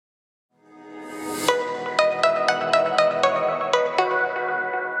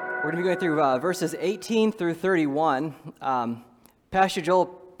We're going to be going through verses 18 through 31. Pastor Joel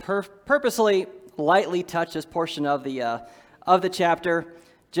purposely lightly touched this portion of the chapter.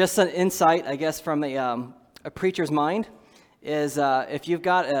 Just an insight, I guess, from a preacher's mind is if you've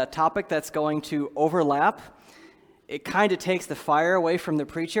got a topic that's going to overlap, it kind of takes the fire away from the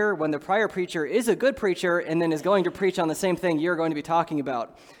preacher when the prior preacher is a good preacher and then is going to preach on the same thing you're going to be talking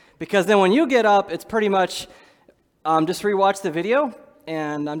about. Because then when you get up, it's pretty much just rewatch the video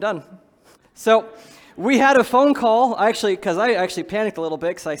and I'm done. So we had a phone call, because I actually panicked a little bit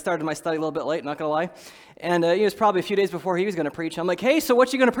because I started my study a little bit late, not going to lie. And it was probably a few days before he was going to preach. I'm like, hey, so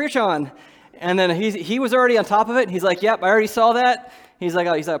what you going to preach on? And then he was already on top of it. He's like, yep, I already saw that. He's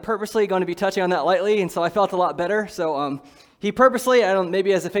like, he's purposely going to be touching on that lightly, and so I felt a lot better. So he purposely,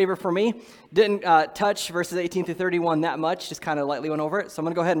 maybe as a favor for me, didn't touch verses 18 through 31 that much, just kind of lightly went over it. So I'm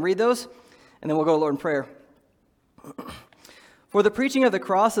going to go ahead and read those, and then we'll go to Lord in prayer. For the preaching of the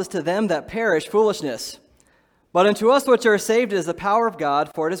cross is to them that perish foolishness, but unto us which are saved is the power of God,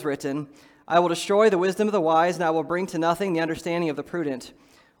 for it is written, I will destroy the wisdom of the wise, and I will bring to nothing the understanding of the prudent.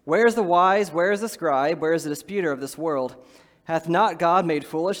 Where is the wise? Where is the scribe? Where is the disputer of this world? Hath not God made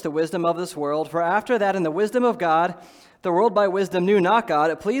foolish the wisdom of this world? For after that in the wisdom of God, the world by wisdom knew not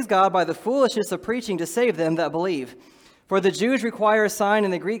God. It pleased God by the foolishness of preaching to save them that believe. For the Jews require a sign,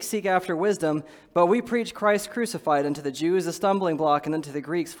 and the Greeks seek after wisdom. But we preach Christ crucified, unto the Jews a stumbling block, and unto the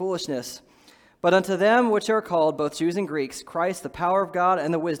Greeks foolishness. But unto them which are called, both Jews and Greeks, Christ the power of God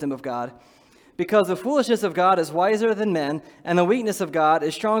and the wisdom of God. Because the foolishness of God is wiser than men, and the weakness of God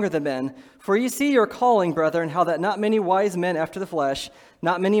is stronger than men. For ye see your calling, brethren, how that not many wise men after the flesh,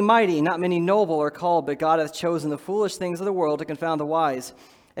 not many mighty, not many noble are called, but God hath chosen the foolish things of the world to confound the wise.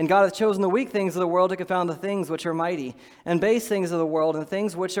 And God hath chosen the weak things of the world to confound the things which are mighty. And base things of the world and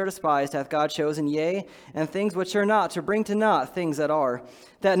things which are despised hath God chosen, yea, and things which are not, to bring to naught things that are,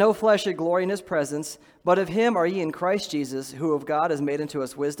 that no flesh should glory in his presence. But of him are ye in Christ Jesus, who of God is made unto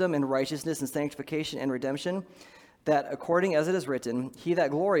us wisdom and righteousness and sanctification and redemption, that according as it is written, he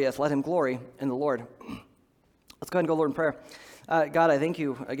that glorieth, let him glory in the Lord. Let's go ahead and go, Lord, in prayer. God, I thank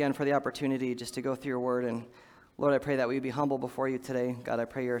you again for the opportunity just to go through your word. And Lord, I pray that we would be humble before you today. God, I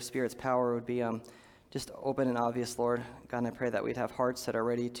pray your Spirit's power would be just open and obvious, Lord. God, and I pray that we'd have hearts that are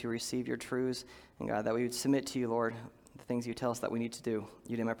ready to receive your truths. And God, that we would submit to you, Lord, the things you tell us that we need to do.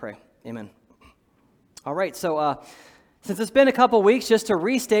 You name I pray. Amen. All right, so since it's been a couple weeks, just to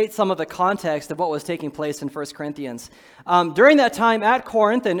restate some of the context of what was taking place in 1 Corinthians. During that time at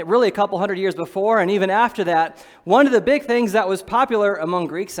Corinth, and really a couple hundred years before, and even after that, one of the big things that was popular among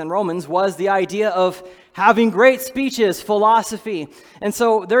Greeks and Romans was the idea of having great speeches, philosophy. And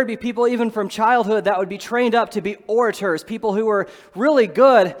so there would be people even from childhood that would be trained up to be orators, people who were really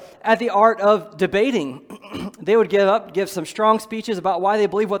good at the art of debating. They would give some strong speeches about why they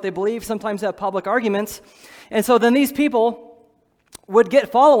believe what they believe, sometimes have public arguments. And so then these people would get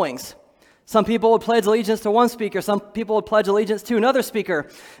followings. Some people would pledge allegiance to one speaker. Some people would pledge allegiance to another speaker.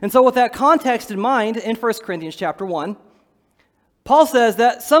 And so with that context in mind, in 1 Corinthians chapter 1, Paul says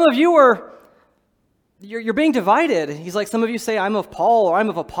that some of you you're being divided. He's like, some of you say, I'm of Paul, or I'm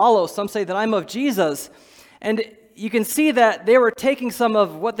of Apollos. Some say that I'm of Jesus. And you can see that they were taking some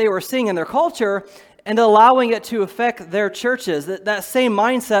of what they were seeing in their culture and allowing it to affect their churches, that same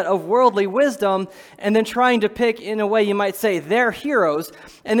mindset of worldly wisdom, and then trying to pick, in a way you might say, their heroes.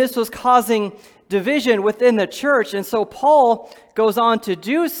 And this was causing division within the church. And so Paul goes on to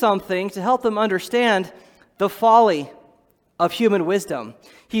do something to help them understand the folly of human wisdom.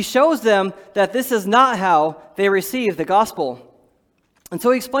 He shows them that this is not how they receive the gospel. And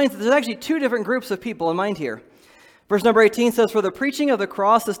so he explains that there's actually two different groups of people in mind here. Verse number 18 says, For the preaching of the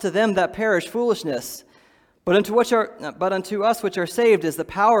cross is to them that perish foolishness, but unto us which are saved is the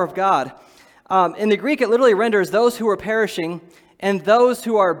power of God. In the Greek, it literally renders those who are perishing and those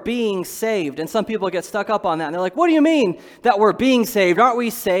who are being saved. And some people get stuck up on that. And they're like, what do you mean that we're being saved? Aren't we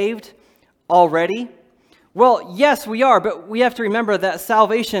saved already? Well, yes, we are, but we have to remember that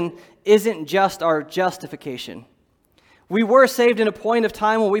salvation isn't just our justification. We were saved in a point of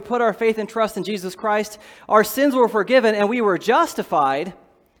time when we put our faith and trust in Jesus Christ. Our sins were forgiven and we were justified,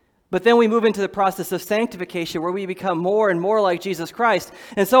 but then we move into the process of sanctification where we become more and more like Jesus Christ.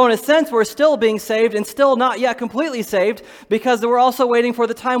 And so in a sense, we're still being saved and still not yet completely saved because we're also waiting for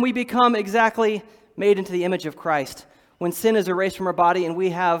the time we become exactly made into the image of Christ. When sin is erased from our body and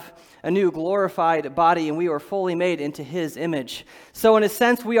we have a new glorified body and we are fully made into his image. So in a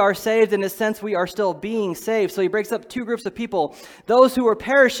sense, we are saved. In a sense, we are still being saved. So he breaks up two groups of people, those who are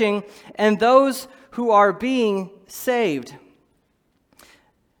perishing and those who are being saved.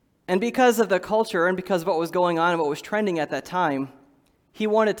 And because of the culture and because of what was going on and what was trending at that time, He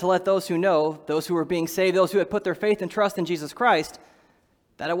wanted to let those who know, those who were being saved, those who had put their faith and trust in Jesus Christ,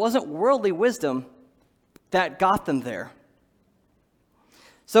 that it wasn't worldly wisdom that got them there.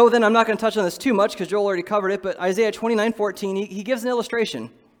 So then I'm not going to touch on this too much because Joel already covered it, but Isaiah 29:14, he gives an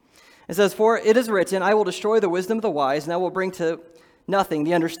illustration. It says, "For it is written, I will destroy the wisdom of the wise, and I will bring to nothing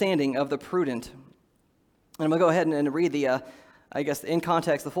the understanding of the prudent." And I'm going to go ahead and read the, in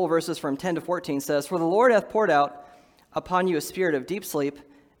context, the full verses from 10 to 14 says, "For the Lord hath poured out upon you a spirit of deep sleep,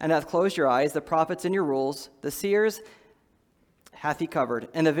 and hath closed your eyes, the prophets in your rules, the seers hath he covered.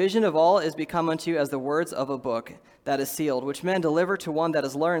 And the vision of all is become unto you as the words of a book that is sealed, which men deliver to one that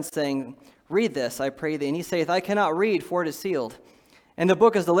is learned, saying, Read this, I pray thee. And he saith, I cannot read, for it is sealed. And the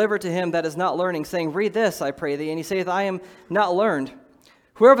book is delivered to him that is not learning, saying, Read this, I pray thee. And he saith, I am not learned.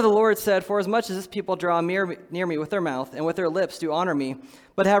 Whoever the Lord said, For as much as this people draw near me with their mouth, and with their lips do honor me,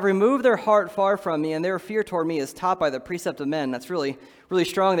 but have removed their heart far from me, and their fear toward me is taught by the precept of men." That's really, really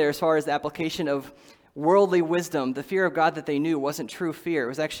strong there as far as the application of worldly wisdom. The fear of God that they knew wasn't true fear. It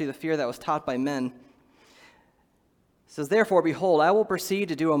was actually the fear that was taught by men. It says, "Therefore, behold, I will proceed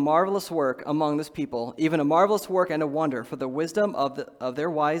to do a marvelous work among this people, even a marvelous work and a wonder, for the wisdom of their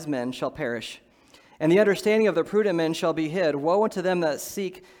wise men shall perish, and the understanding of the prudent men shall be hid. Woe unto them that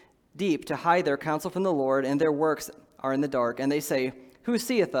seek deep to hide their counsel from the Lord, and their works are in the dark. And they say, Who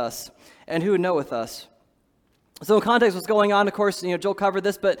seeth us, and who knoweth us?" So in context, what's going on, of course, Joel covered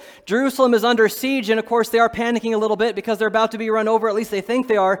this, but Jerusalem is under siege, and of course they are panicking a little bit because they're about to be run over, at least they think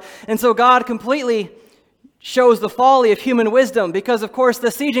they are. And so God completely shows the folly of human wisdom because, of course, the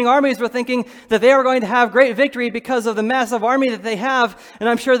sieging armies were thinking that they were going to have great victory because of the massive army that they have. And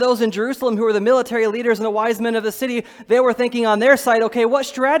I'm sure those in Jerusalem who were the military leaders and the wise men of the city, they were thinking on their side, okay, what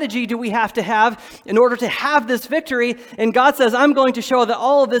strategy do we have to have in order to have this victory? And God says, I'm going to show that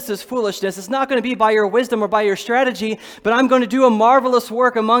all of this is foolishness. It's not going to be by your wisdom or by your strategy, but I'm going to do a marvelous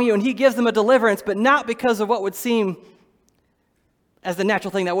work among you. And he gives them a deliverance, but not because of what would seem as the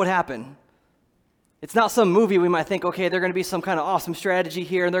natural thing that would happen. It's not some movie we might think, okay, they're going to be some kind of awesome strategy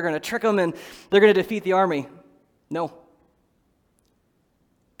here, and they're going to trick them, and they're going to defeat the army. No.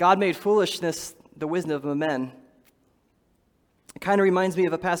 God made foolishness the wisdom of men. It kind of reminds me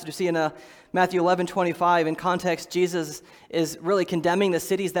of a passage you see in Matthew 11:25. In context, Jesus is really condemning the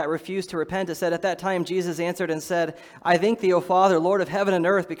cities that refuse to repent. It said, At that time Jesus answered and said, I thank thee, O Father, Lord of heaven and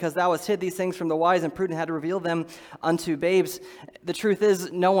earth, because thou hast hid these things from the wise and prudent, had to reveal them unto babes. The truth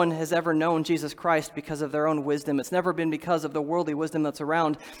is, no one has ever known Jesus Christ because of their own wisdom. It's never been because of the worldly wisdom that's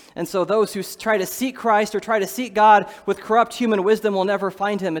around. And so those who try to seek Christ or try to seek God with corrupt human wisdom will never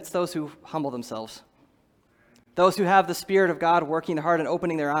find him. It's those who humble themselves. Those who have the Spirit of God working their heart and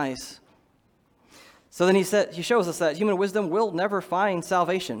opening their eyes. So then he shows us that human wisdom will never find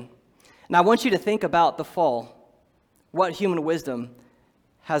salvation. And I want you to think about the fall, what human wisdom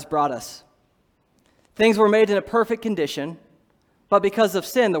has brought us. Things were made in a perfect condition, but because of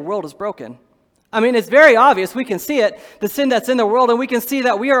sin, the world is broken. I mean, it's very obvious. We can see it, the sin that's in the world, and we can see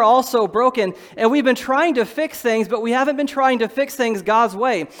that we are also broken. And we've been trying to fix things, but we haven't been trying to fix things God's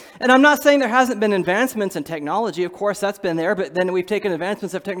way. And I'm not saying there hasn't been advancements in technology. Of course, that's been there, but then we've taken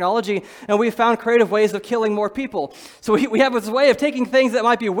advancements of technology, and we've found creative ways of killing more people. So we have this way of taking things that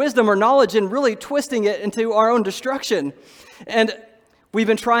might be wisdom or knowledge and really twisting it into our own destruction. And we've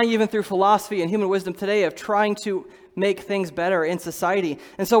been trying, even through philosophy and human wisdom today, of trying to make things better in society.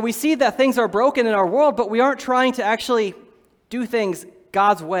 And so we see that things are broken in our world, but we aren't trying to actually do things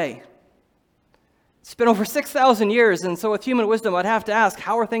God's way. It's been over 6,000 years, and so with human wisdom, I'd have to ask,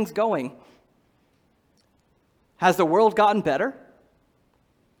 how are things going? Has the world gotten better?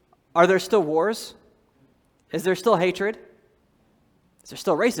 Are there still wars? Is there still hatred? Is there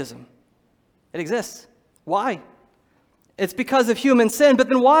still racism? It exists. Why? It's because of human sin, but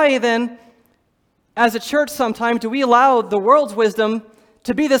then why then, as a church sometimes, do we allow the world's wisdom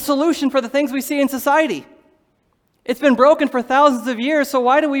to be the solution for the things we see in society? It's been broken for thousands of years, so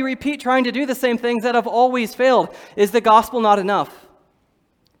why do we repeat trying to do the same things that have always failed? Is the gospel not enough?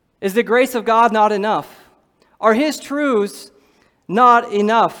 Is the grace of God not enough? Are his truths not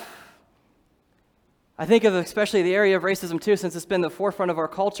enough? I think of especially the area of racism too, since it's been the forefront of our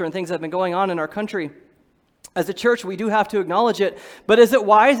culture and things that have been going on in our country. As a church, we do have to acknowledge it, but is it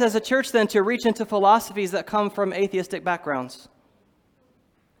wise as a church then to reach into philosophies that come from atheistic backgrounds?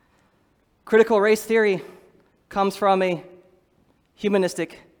 Critical race theory comes from a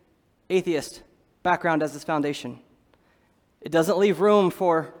humanistic, atheist background as its foundation. It doesn't leave room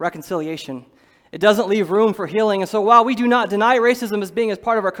for reconciliation. It doesn't leave room for healing. And so while we do not deny racism as being as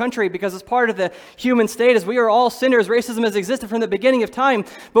part of our country, because it's part of the human state, as we are all sinners, racism has existed from the beginning of time,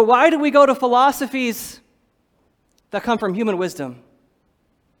 but why do we go to philosophies that come from human wisdom?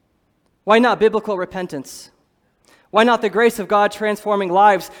 Why not biblical repentance? Why not the grace of God transforming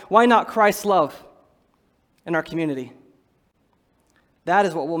lives? Why not Christ's love in our community? That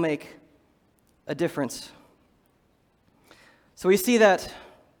is what will make a difference. So we see that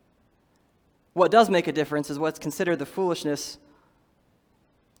what does make a difference is what's considered the foolishness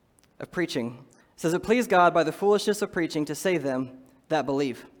of preaching. It says, it pleased God by the foolishness of preaching to save them that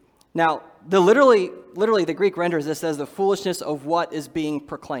believe. Now, literally, the Greek renders this as the foolishness of what is being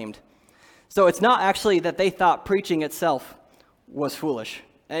proclaimed. So it's not actually that they thought preaching itself was foolish.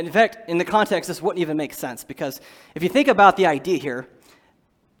 And in fact, in the context, this wouldn't even make sense, because if you think about the idea here,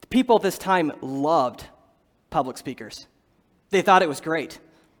 the people at this time loved public speakers. They thought it was great.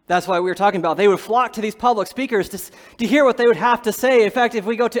 That's why we were talking about they would flock to these public speakers to hear what they would have to say. In fact, if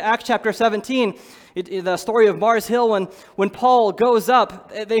we go to Acts chapter 17, the story of Mars Hill, when Paul goes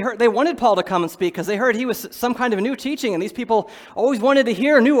up, they wanted Paul to come and speak because they heard he was some kind of new teaching, and these people always wanted to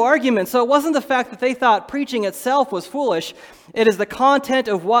hear new arguments. So it wasn't the fact that they thought preaching itself was foolish. It is the content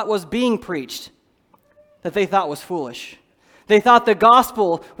of what was being preached that they thought was foolish. They thought the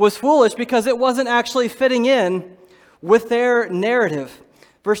gospel was foolish because it wasn't actually fitting in with their narrative.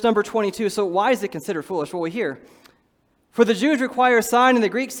 Verse number 22, so why is it considered foolish? Well, we hear, for the Jews require a sign and the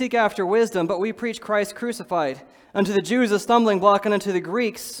Greeks seek after wisdom, but we preach Christ crucified. Unto the Jews a stumbling block, and unto the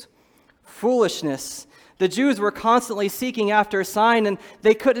Greeks foolishness. The Jews were constantly seeking after a sign, and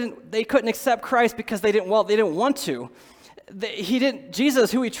they couldn't accept Christ because they didn't want to.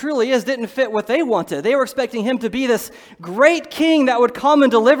 Jesus, who he truly is, didn't fit what they wanted. They were expecting him to be this great king that would come and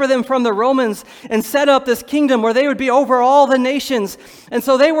deliver them from the Romans and set up this kingdom where they would be over all the nations. And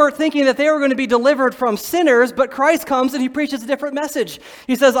so they were thinking that they were going to be delivered from sinners, but Christ comes and he preaches a different message.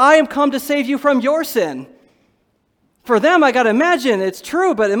 He says, I am come to save you from your sin. For them, I got to imagine it's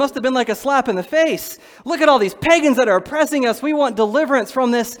true, but it must have been like a slap in the face. Look at all these pagans that are oppressing us. We want deliverance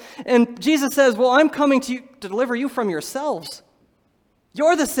from this. And Jesus says, well, I'm coming to deliver you from yourselves.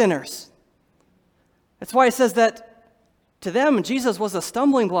 You're the sinners. That's why it says that to them, Jesus was a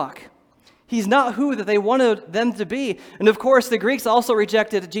stumbling block. He's not who that they wanted them to be. And of course, the Greeks also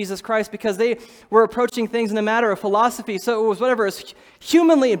rejected Jesus Christ because they were approaching things in a matter of philosophy. So it was whatever is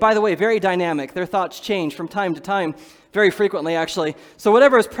humanly, and by the way, very dynamic. Their thoughts change from time to time, very frequently actually. So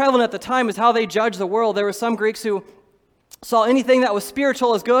whatever is prevalent at the time is how they judged the world. There were some Greeks who saw anything that was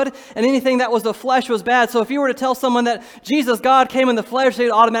spiritual as good and anything that was the flesh was bad. So if you were to tell someone that Jesus, God, came in the flesh, they'd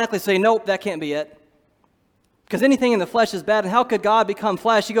automatically say, nope, that can't be it. Because anything in the flesh is bad, and how could God become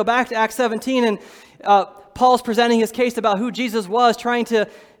flesh? You go back to Acts 17, and Paul's presenting his case about who Jesus was,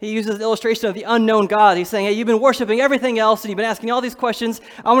 he uses the illustration of the unknown God. He's saying, hey, you've been worshiping everything else, and you've been asking all these questions.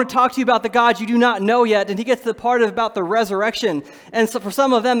 I want to talk to you about the God you do not know yet. And he gets to the part about the resurrection. And so for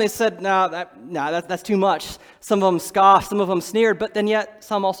some of them, they said, that's too much. Some of them scoffed, some of them sneered, but then yet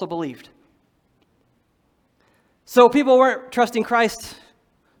some also believed. So people weren't trusting Christ.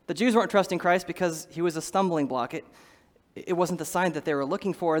 The Jews weren't trusting Christ because he was a stumbling block. It wasn't the sign that they were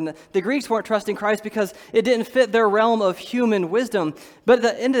looking for. And the Greeks weren't trusting Christ because it didn't fit their realm of human wisdom. But at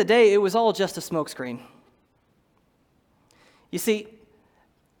the end of the day, it was all just a smokescreen. You see,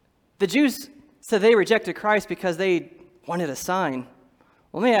 the Jews said they rejected Christ because they wanted a sign.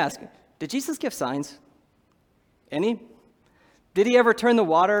 Well, let me ask, did Jesus give signs? Any? Did he ever turn the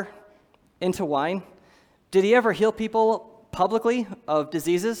water into wine? Did he ever heal people publicly of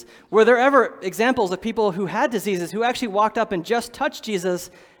diseases? Were there ever examples of people who had diseases who actually walked up and just touched Jesus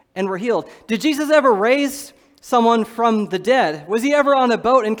and were healed? Did Jesus ever raise someone from the dead? Was he ever on a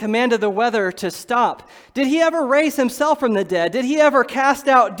boat and commanded the weather to stop? Did he ever raise himself from the dead? Did he ever cast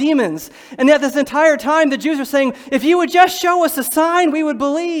out demons? And yet this entire time the Jews are saying, if you would just show us a sign, we would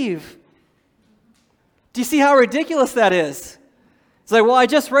believe. Do you see how ridiculous that is? It's like, well, I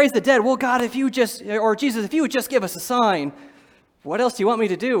just raised the dead. Well, God, or Jesus, if you would just give us a sign. What else do you want me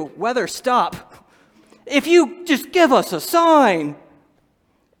to do? Weather, stop. If you just give us a sign.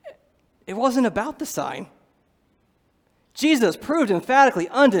 It wasn't about the sign. Jesus proved emphatically,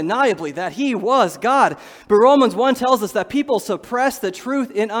 undeniably, that he was God. But Romans 1 tells us that people suppress the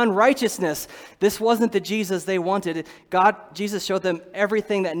truth in unrighteousness. This wasn't the Jesus they wanted. Jesus showed them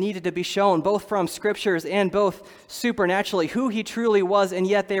everything that needed to be shown, both from scriptures and both supernaturally, who he truly was, and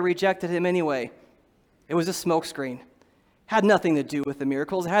yet they rejected him anyway. It was a smokescreen. Had nothing to do with the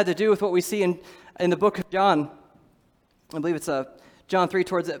miracles. It had to do with what we see in the book of John. I believe it's John 3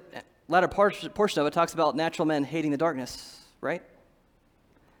 towards the latter portion of it talks about natural men hating the darkness, right?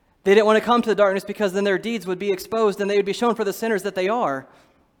 They didn't want to come to the darkness because then their deeds would be exposed and they would be shown for the sinners that they are.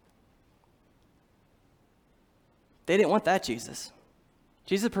 They didn't want that Jesus.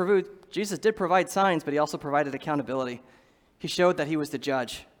 Jesus did provide signs, but he also provided accountability. He showed that he was the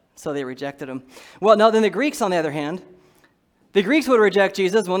judge. so they rejected him. Well, now then the Greeks, on the other hand, the Greeks would reject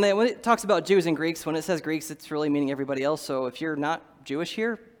Jesus. When it talks about Jews and Greeks, when it says Greeks, it's really meaning everybody else. So if you're not Jewish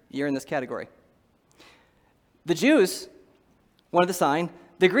here, you're in this category. The Jews wanted the sign.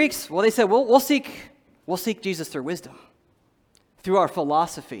 The Greeks, well, they said, we'll seek Jesus through wisdom, through our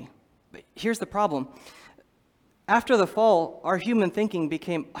philosophy. But here's the problem. After the fall, our human thinking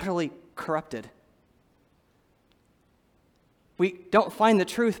became utterly corrupted. We don't find the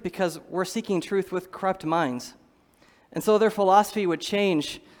truth because we're seeking truth with corrupt minds. And so their philosophy would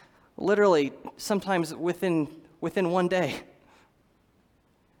change literally sometimes within one day.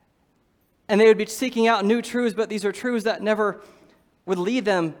 And they would be seeking out new truths, but these are truths that never would lead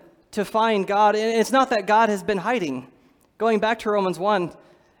them to find God. And it's not that God has been hiding. Going back to Romans 1,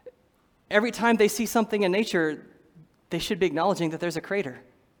 every time they see something in nature, they should be acknowledging that there's a creator.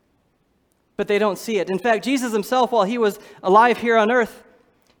 But they don't see it. In fact, Jesus himself, while he was alive here on earth,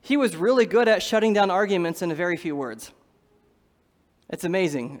 he was really good at shutting down arguments in a very few words. It's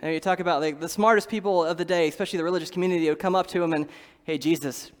amazing. And you talk about the smartest people of the day, especially the religious community, would come up to him and, hey,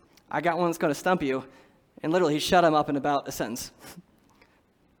 Jesus, I got one that's going to stump you. And literally, he shut him up in about a sentence.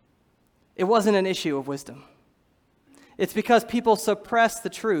 It wasn't an issue of wisdom. It's because people suppress the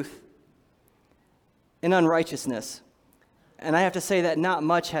truth in unrighteousness. And I have to say that not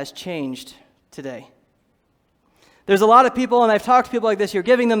much has changed today. There's a lot of people, and I've talked to people like this, you're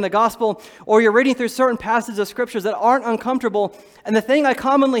giving them the gospel, or you're reading through certain passages of scriptures that aren't uncomfortable, and the thing I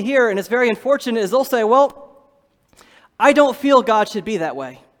commonly hear, and it's very unfortunate, is they'll say, well, I don't feel God should be that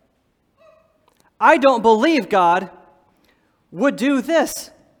way. I don't believe God would do this.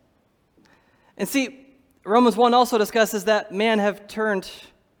 And see, Romans 1 also discusses that man have turned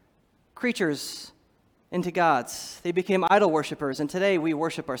creatures into gods. They became idol worshipers, and today we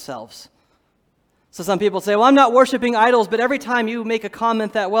worship ourselves. So some people say, well, I'm not worshiping idols, but every time you make a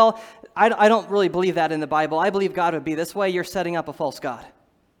comment that, well, I don't really believe that in the Bible. I believe God would be this way, you're setting up a false God.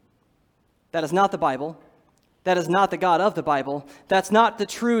 That is not the Bible. That is not the God of the Bible. That's not the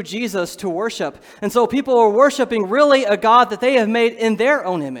true Jesus to worship. And so people are worshiping really a God that they have made in their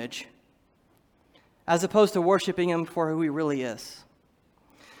own image, as opposed to worshiping him for who he really is.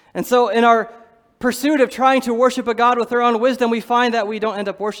 And so in our pursuit of trying to worship a God with our own wisdom, we find that we don't end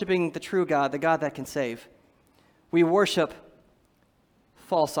up worshiping the true God, the God that can save. We worship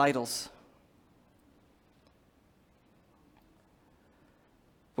false idols.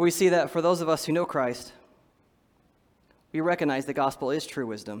 But we see that for those of us who know Christ, we recognize the gospel is true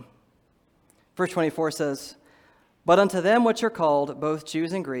wisdom. Verse 24 says, but unto them which are called, both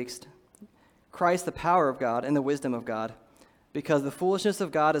Jews and Greeks, Christ the power of God and the wisdom of God, because the foolishness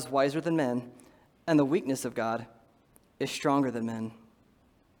of God is wiser than men, and the weakness of God is stronger than men.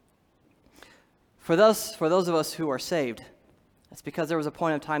 For those of us who are saved, it's because there was a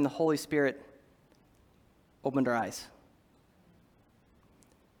point of time the Holy Spirit opened our eyes.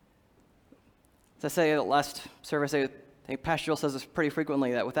 As I say at last service, I think Pastor Joel says this pretty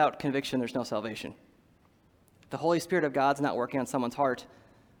frequently, that without conviction, there's no salvation. The Holy Spirit of God's not working on someone's heart,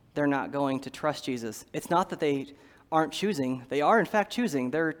 they're not going to trust Jesus. It's not that they aren't choosing. They are, in fact, choosing.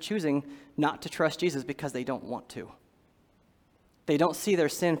 They're choosing not to trust Jesus because they don't want to. They don't see their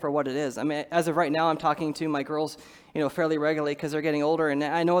sin for what it is. I mean, as of right now, I'm talking to my girls, fairly regularly because they're getting older, and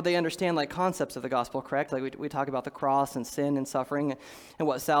I know they understand concepts of the gospel, correct? We talk about the cross and sin and suffering and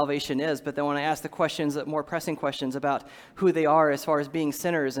what salvation is. But then when I ask the questions, more pressing questions about who they are as far as being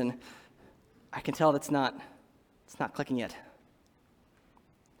sinners, and I can tell it's not clicking yet.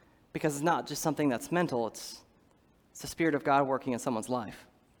 Because it's not just something that's mental, it's the Spirit of God working in someone's life.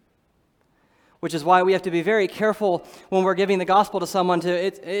 Which is why we have to be very careful when we're giving the gospel to someone.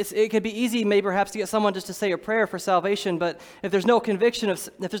 It could be easy, maybe perhaps, to get someone just to say a prayer for salvation, but if there's no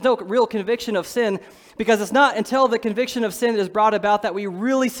real conviction of sin, because it's not until the conviction of sin is brought about that we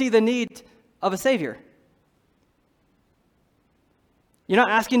really see the need of a Savior. You're not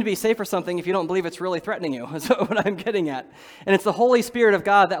asking to be saved for something if you don't believe it's really threatening you. That's what I'm getting at. And it's the Holy Spirit of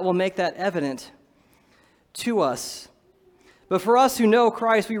God that will make that evident to us. But for us who know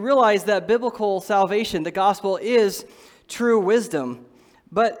Christ, we realize that biblical salvation, the gospel, is true wisdom.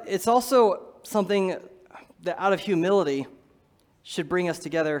 But it's also something that out of humility should bring us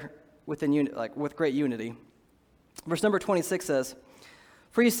together with great unity. Verse number 26 says,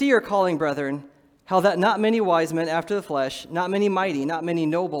 for you see your calling, brethren, how that not many wise men after the flesh, not many mighty, not many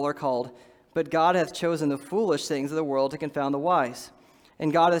noble are called, but God hath chosen the foolish things of the world to confound the wise.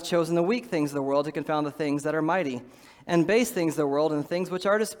 And God hath chosen the weak things of the world to confound the things that are mighty. And base things of the world and things which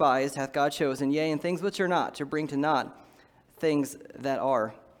are despised hath God chosen, yea, and things which are not, to bring to naught things that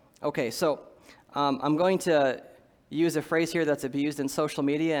are. Okay, so I'm going to use a phrase here that's abused in social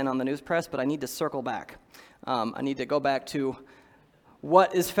media and on the news press, but I need to circle back. I need to go back to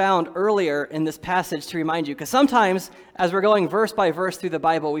what is found earlier in this passage to remind you, because sometimes as we're going verse by verse through the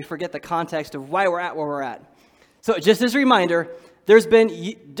Bible, we forget the context of why we're at where we're at. So just as a reminder, there's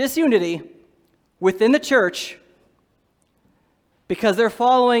been disunity within the church because they're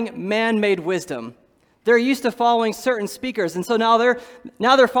following man-made wisdom. They're used to following certain speakers, and so now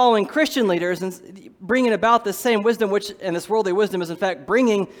they're following Christian leaders and bringing about the same wisdom, and this worldly wisdom is in fact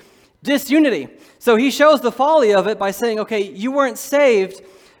bringing disunity. So he shows the folly of it by saying, okay, you weren't saved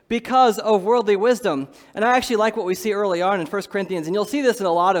because of worldly wisdom. And I actually like what we see early on in 1 Corinthians, and you'll see this in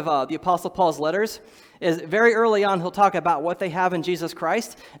a lot of the Apostle Paul's letters, is very early on he'll talk about what they have in Jesus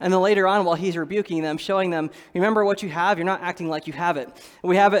Christ, and then later on while he's rebuking them, showing them, remember what you have, you're not acting like you have it. And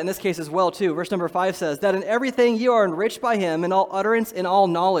we have it in this case as well too. Verse number 5 says, that in everything you are enriched by him, in all utterance, in all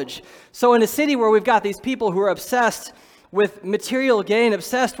knowledge. So in a city where we've got these people who are obsessed with material gain,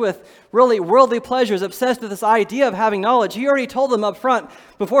 obsessed with really worldly pleasures, obsessed with this idea of having knowledge, he already told them up front,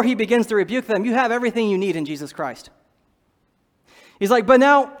 before he begins to rebuke them, you have everything you need in Jesus Christ. He's like, but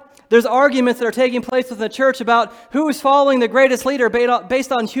now there's arguments that are taking place within the church about who's following the greatest leader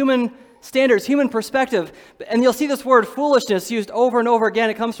based on human standards, human perspective. And you'll see this word foolishness used over and over again.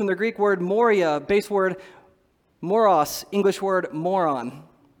 It comes from the Greek word moria, base word moros, English word moron.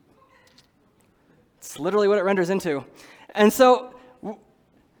 It's literally what it renders into. And so,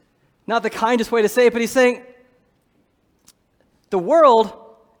 not the kindest way to say it, but he's saying, the world,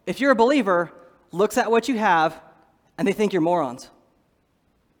 if you're a believer, looks at what you have, and they think you're morons.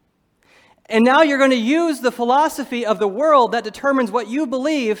 And now you're going to use the philosophy of the world that determines what you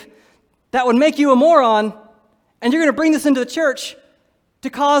believe that would make you a moron, and you're going to bring this into the church to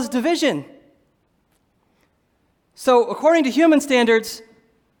cause division. So, according to human standards,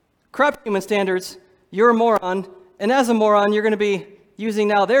 corrupt human standards, you're a moron, and as a moron, you're going to be using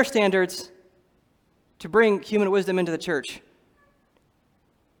now their standards to bring human wisdom into the church.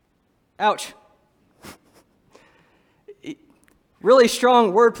 Ouch. Really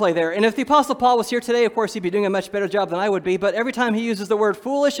strong wordplay there. And if the Apostle Paul was here today, of course, he'd be doing a much better job than I would be, but every time he uses the word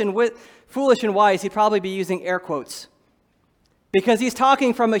foolish and wise, he'd probably be using air quotes, because he's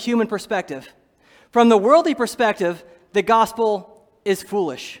talking from a human perspective. From the worldly perspective, the gospel is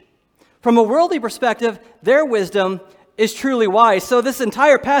foolish. From a worldly perspective, their wisdom is truly wise. So this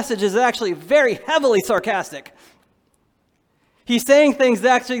entire passage is actually very heavily sarcastic. He's saying things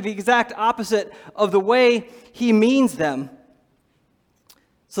actually the exact opposite of the way he means them.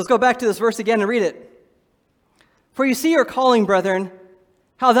 So let's go back to this verse again and read it. For you see your calling, brethren,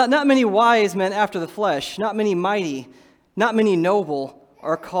 how that not many wise men after the flesh, not many mighty, not many noble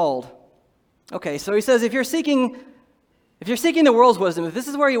are called. Okay, so he says if you're seeking the world's wisdom, if this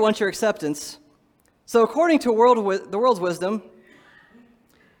is where you want your acceptance, so according to the world's wisdom,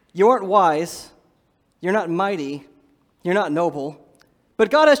 you aren't wise, you're not mighty, you're not noble,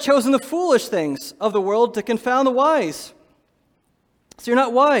 but God has chosen the foolish things of the world to confound the wise. So you're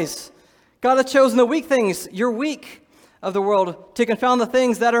not wise. God has chosen the weak things, you're weak, of the world to confound the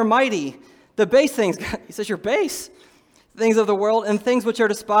things that are mighty. The base things, he says you're base, things of the world, and things which are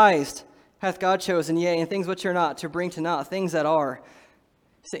despised hath God chosen, yea, and things which are not, to bring to naught things that are.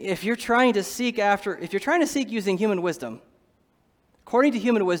 So if you're trying to seek using human wisdom, according to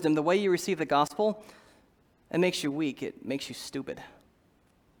human wisdom, the way you receive the gospel, it makes you weak, it makes you stupid.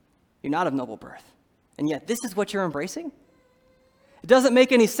 You're not of noble birth. And yet this is what you're embracing? It doesn't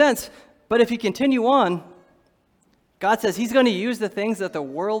make any sense, but if you continue on, God says he's going to use the things that the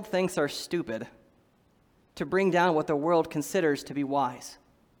world thinks are stupid to bring down what the world considers to be wise.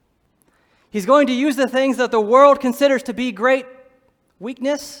 He's going to use the things that the world considers to be great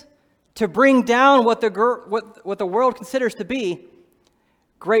weakness to bring down what the world considers to be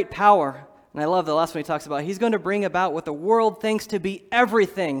great power. And I love the last one he talks about. He's going to bring about what the world thinks to be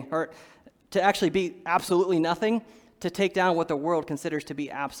everything, or to actually be absolutely nothing, to take down what the world considers to be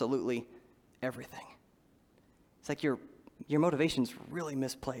absolutely everything. It's like your motivation's really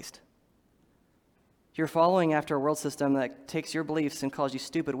misplaced. You're following after a world system that takes your beliefs and calls you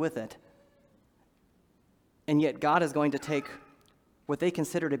stupid with it. And yet God is going to take what they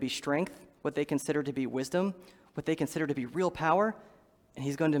consider to be strength, what they consider to be wisdom, what they consider to be real power, and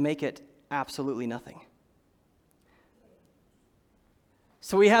he's going to make it absolutely nothing.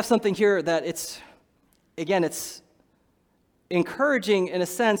 So we have something here that it's encouraging in a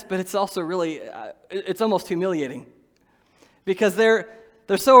sense, but it's also really, it's almost humiliating. Because they're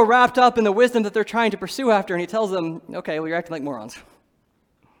so wrapped up in the wisdom that they're trying to pursue after, and he tells them, okay, well, you're acting like morons.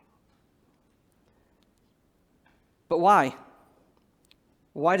 But why?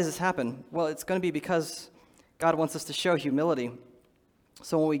 Why does this happen? Well, it's going to be because God wants us to show humility.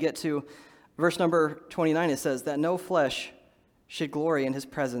 So when we get to verse number 29, it says that no flesh should glory in his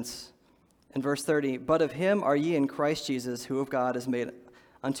presence. In verse 30, but of him are ye in Christ Jesus, who of God is made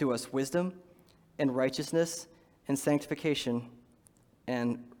unto us wisdom and righteousness and sanctification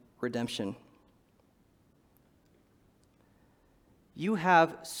and redemption. You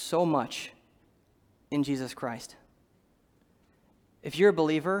have so much in Jesus Christ. If you're a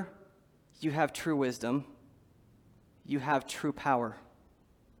believer, you have true wisdom. You have true power.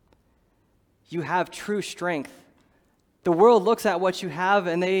 You have true strength. The world looks at what you have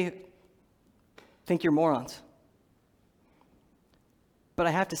and they think you're morons. But I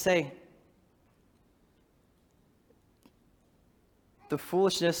have to say, the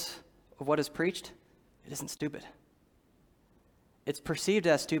foolishness of what is preached, it isn't stupid. It's perceived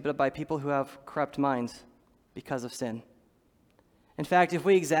as stupid by people who have corrupt minds because of sin. In fact, if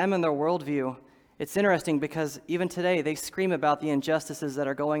we examine their worldview, it's interesting because even today they scream about the injustices that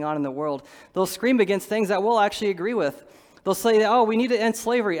are going on in the world. They'll scream against things that we'll actually agree with. They'll say, oh, we need to end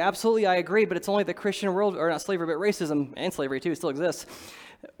slavery. Absolutely, I agree, but it's only the Christian world, or not slavery, but racism and slavery too still exists.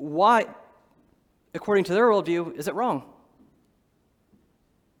 Why, according to their worldview, is it wrong?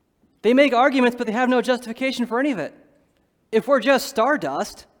 They make arguments, but they have no justification for any of it. If we're just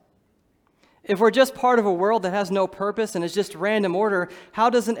stardust, if we're just part of a world that has no purpose and is just random order, how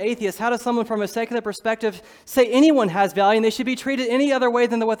does an atheist, how does someone from a secular perspective say anyone has value and they should be treated any other way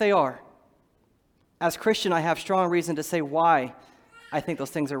than what they are? As Christian, I have strong reason to say why I think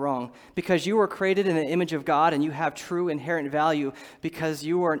those things are wrong. Because you were created in the image of God and you have true inherent value because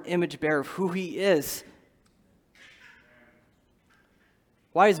you are an image bearer of who He is.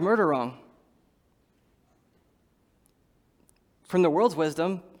 Why is murder wrong? From the world's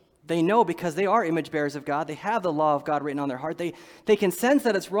wisdom, they know because they are image bearers of God. They have the law of God written on their heart. They can sense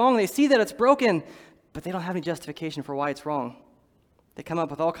that it's wrong. They see that it's broken, but they don't have any justification for why it's wrong. They come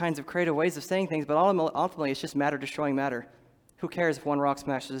up with all kinds of creative ways of saying things, but ultimately it's just matter destroying matter. Who cares if one rock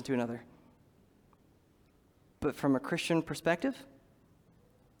smashes into another? But from a Christian perspective,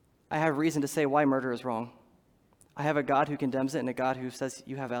 I have reason to say why murder is wrong. I have a God who condemns it and a God who says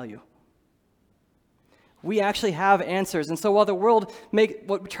you have value. We actually have answers. And so while the world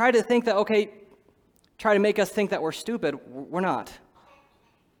try to think that, try to make us think that we're stupid, we're not.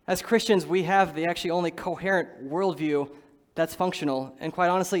 As Christians, we have the actually only coherent worldview that's functional. And quite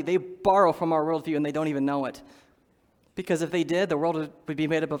honestly, they borrow from our worldview and they don't even know it. Because if they did, the world would be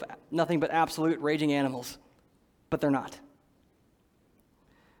made up of nothing but absolute raging animals. But they're not.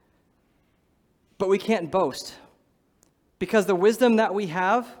 But we can't boast. Because the wisdom that we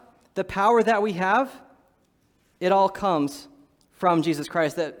have, the power that we have, it all comes from Jesus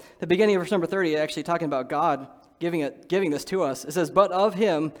Christ. That the beginning of verse number 30, actually talking about God giving this to us. It says, but of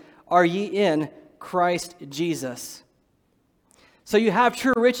him are ye in Christ Jesus. So you have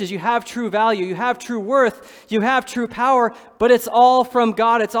true riches, you have true value, you have true worth, you have true power, but it's all from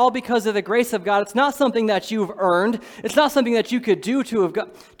God. It's all because of the grace of God. It's not something that you've earned. It's not something that you could do to have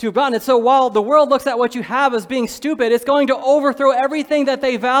gotten it. So while the world looks at what you have as being stupid, it's going to overthrow everything that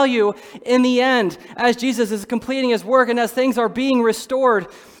they value in the end as Jesus is completing his work and as things are being restored.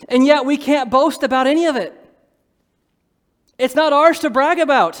 And yet we can't boast about any of it. It's not ours to brag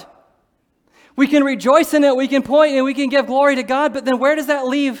about. We can rejoice in it, we can point and we can give glory to God, but then where does that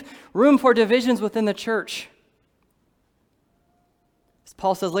leave room for divisions within the church? As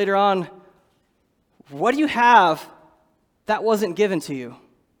Paul says later on, what do you have that wasn't given to you?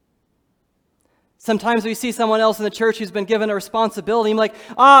 Sometimes we see someone else in the church who's been given a responsibility. I'm like,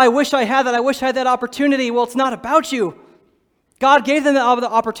 I wish I had that. I wish I had that opportunity. Well, it's not about you. God gave them the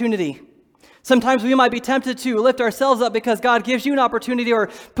opportunity. Sometimes we might be tempted to lift ourselves up because God gives you an opportunity or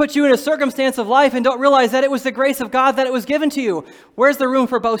puts you in a circumstance of life and don't realize that it was the grace of God that it was given to you. Where's the room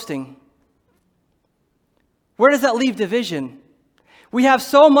for boasting? Where does that leave division? We have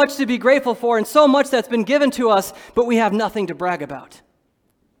so much to be grateful for and so much that's been given to us, but we have nothing to brag about.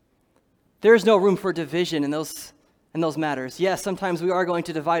 There is no room for division in those matters. Yes, sometimes we are going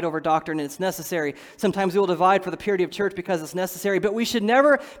to divide over doctrine and it's necessary. Sometimes we will divide for the purity of church because it's necessary. But we should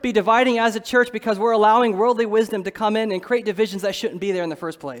never be dividing as a church because we're allowing worldly wisdom to come in and create divisions that shouldn't be there in the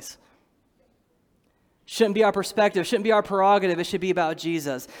first place. Shouldn't be our perspective, shouldn't be our prerogative. It should be about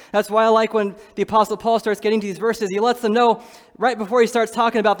Jesus. That's why I like when the Apostle Paul starts getting to these verses. He lets them know right before he starts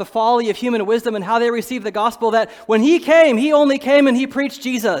talking about the folly of human wisdom and how they received the gospel that when he came, he only came and he preached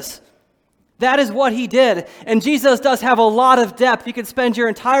Jesus. That is what he did. And Jesus does have a lot of depth. You could spend your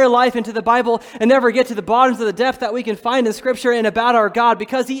entire life into the Bible and never get to the bottoms of the depth that we can find in Scripture and about our God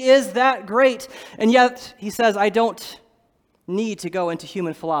because he is that great. And yet he says, I don't need to go into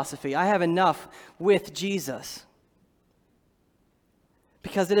human philosophy. I have enough with Jesus.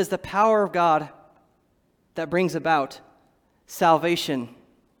 Because it is the power of God that brings about salvation.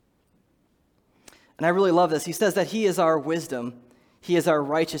 And I really love this. He says that he is our wisdom. He is our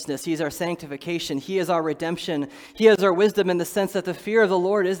righteousness. He is our sanctification. He is our redemption. He is our wisdom in the sense that the fear of the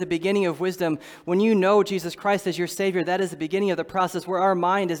Lord is the beginning of wisdom. When you know Jesus Christ as your Savior, that is the beginning of the process where our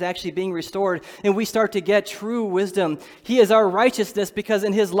mind is actually being restored and we start to get true wisdom. He is our righteousness because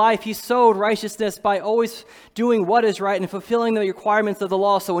in his life he sowed righteousness by always doing what is right and fulfilling the requirements of the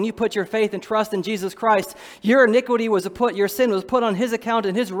law. So when you put your faith and trust in Jesus Christ, your iniquity was put, your sin was put on his account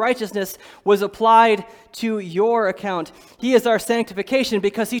and his righteousness was applied to your account. He is our sanctification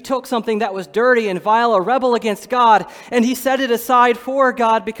because he took something that was dirty and vile, a rebel against God, and he set it aside for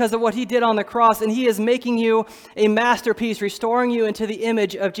God because of what he did on the cross, and he is making you a masterpiece, restoring you into the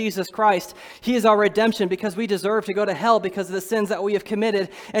image of Jesus Christ. He is our redemption because we deserve to go to hell because of the sins that we have committed,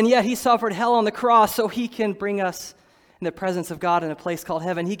 and yet he suffered hell on the cross so he can bring us in the presence of God in a place called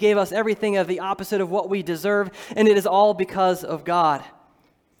heaven. He gave us everything of the opposite of what we deserve, and it is all because of God.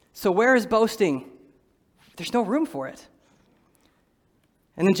 So where is boasting? There's no room for it.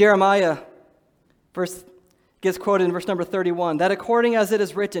 And then Jeremiah gets quoted in verse number 31, that according as it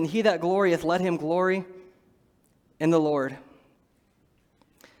is written, he that glorieth, let him glory in the Lord.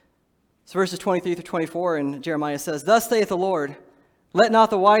 So verses 23 through 24 in Jeremiah says, thus saith the Lord, let not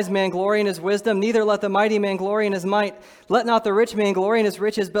the wise man glory in his wisdom, neither let the mighty man glory in his might. Let not the rich man glory in his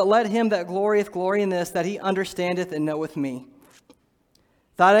riches, but let him that glorieth glory in this, that he understandeth and knoweth me.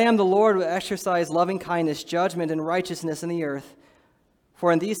 That I am the Lord will exercise loving kindness, judgment, and righteousness in the earth.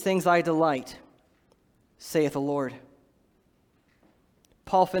 For in these things I delight, saith the Lord.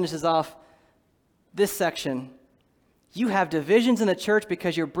 Paul finishes off this section. You have divisions in the church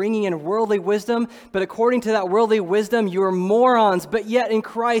because you're bringing in worldly wisdom, but according to that worldly wisdom, you're morons, but yet in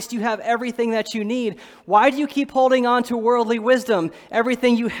Christ you have everything that you need. Why do you keep holding on to worldly wisdom?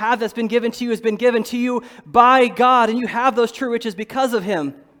 Everything you have that's been given to you has been given to you by God, and you have those true riches because of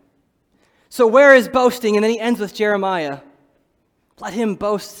him. So where is boasting? And then he ends with Jeremiah. Let him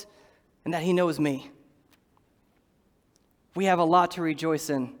boast in that he knows me. We have a lot to rejoice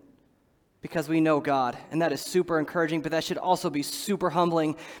in because we know God, and that is super encouraging, but that should also be super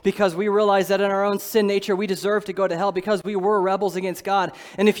humbling because we realize that in our own sin nature, we deserve to go to hell because we were rebels against God.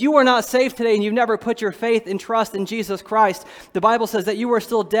 And if you are not saved today and you've never put your faith and trust in Jesus Christ, the Bible says that you were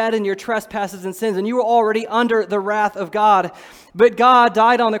still dead in your trespasses and sins, and you were already under the wrath of God. But God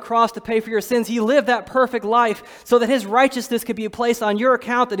died on the cross to pay for your sins. He lived that perfect life so that his righteousness could be placed on your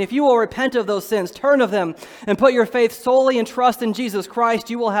account. And if you will repent of those sins, turn of them, and put your faith solely and trust in Jesus Christ,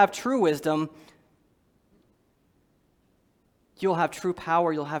 you will have true wisdom. You'll have true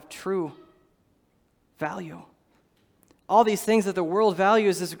power. You'll have true value. All these things that the world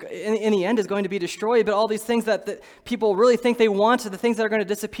values is, in the end is going to be destroyed, but all these things that people really think they want are the things that are going to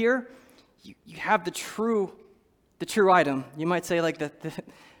disappear. You have the true item. You might say like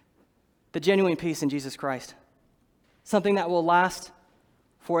the genuine peace in Jesus Christ. Something that will last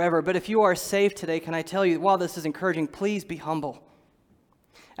forever. But if you are saved today, can I tell you, while this is encouraging, please be humble.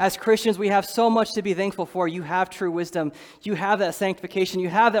 As Christians, we have so much to be thankful for. You have true wisdom. You have that sanctification. You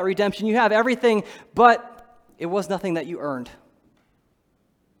have that redemption. You have everything, but it was nothing that you earned.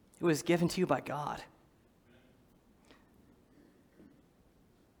 It was given to you by God.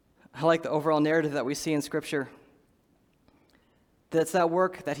 I like the overall narrative that we see in Scripture. That's that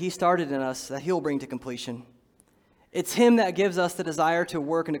work that he started in us that he'll bring to completion. It's him that gives us the desire to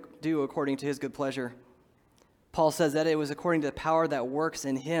work and to do according to his good pleasure. Paul says that it was according to the power that works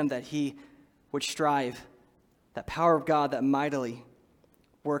in him that he would strive. That power of God that mightily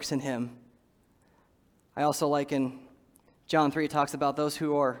works in him. I also like in John 3, it talks about those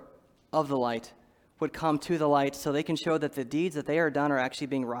who are of the light would come to the light so they can show that the deeds that they are done are actually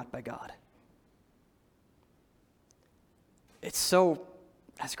being wrought by God. It's so,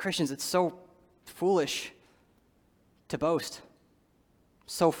 as Christians, it's so foolish to boast.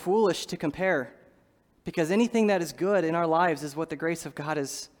 So foolish to compare. Because anything that is good in our lives is what the grace of God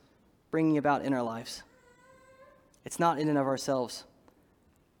is bringing about in our lives. It's not in and of ourselves.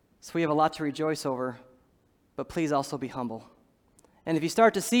 So we have a lot to rejoice over, but please also be humble. And if you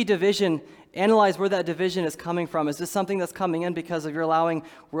start to see division, analyze where that division is coming from. Is this something that's coming in because of you're allowing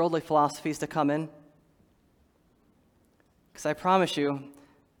worldly philosophies to come in? Because I promise you,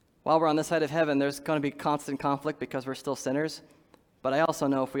 while we're on this side of heaven, there's going to be constant conflict because we're still sinners. But I also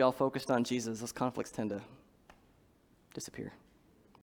know if we all focused on Jesus, those conflicts tend to disappear.